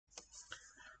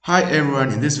Hi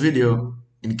everyone, in this video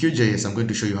in QGIS I'm going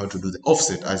to show you how to do the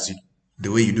offset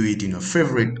the way you do it in your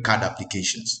favorite CAD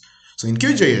applications. So in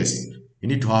QGIS you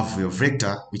need to have your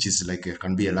vector, which is like it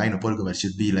can be a line or polygon, but it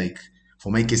should be like,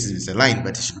 for my cases it's a line,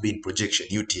 but it should be in projection,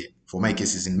 UTA. For my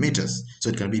cases in meters, so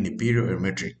it can be in imperial or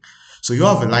metric. So you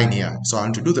have a line here, so I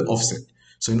want to do the offset.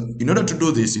 So in order to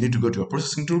do this, you need to go to your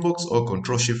processing toolbox or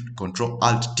Control Shift Control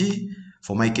Alt T.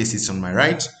 For my case it's on my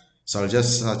right, so I'll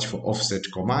just search for offset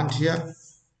command here.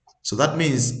 So that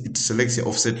means it selects the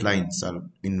offset lines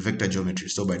in vector geometry.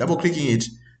 So by double clicking it,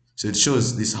 so it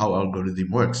shows this how algorithm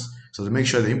works. So to make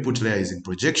sure the input layer is in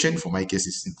projection, for my case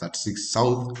it's in 36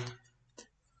 south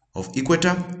of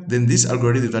equator, then this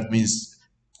algorithm, that means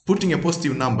putting a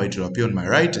positive number, it will appear on my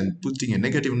right, and putting a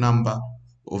negative number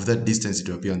of that distance, it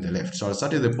will appear on the left. So I'll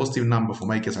start with the positive number. For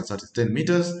my case I'll start with 10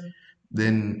 meters.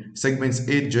 Then segments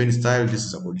 8, join style, this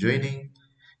is about joining.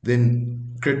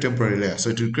 Then create temporary layer. So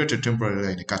it will create a temporary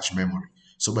layer in the cache memory.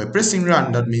 So by pressing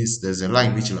run, that means there's a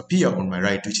line which will appear on my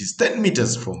right, which is 10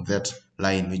 meters from that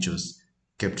line which was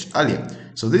kept earlier.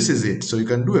 So this is it. So you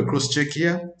can do a cross check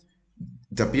here.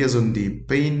 It appears on the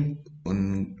pane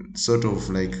on sort of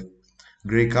like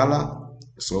gray color.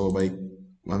 So like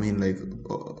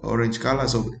orange color.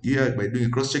 So here by doing a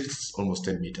cross check, it's almost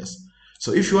 10 meters.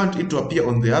 So if you want it to appear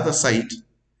on the other side,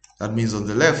 that means on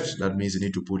the left, that means you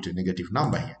need to put a negative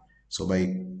number here. So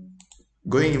by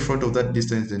going in front of that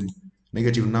distance, then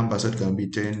negative number, so it can be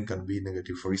 10, can be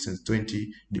negative, for instance,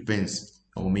 20, depends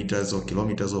on meters or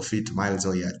kilometers or feet, miles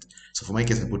or yard. So for my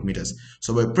case, I put meters.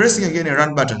 So by pressing again a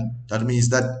run button, that means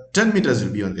that 10 meters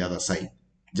will be on the other side,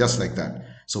 just like that.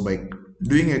 So by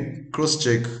doing a cross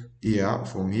check here,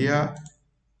 from here,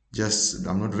 just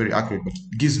I'm not very accurate, but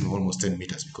it gives me almost 10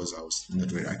 meters because I was not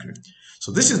very accurate.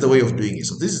 So this is the way of doing it.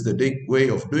 So this is the way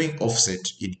of doing offset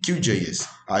in QGIS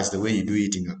as the way you do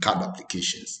it in your CAD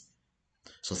applications.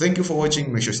 So thank you for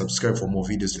watching. Make sure you subscribe for more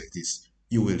videos like this.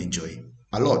 You will enjoy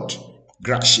a lot.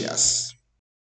 Gracias.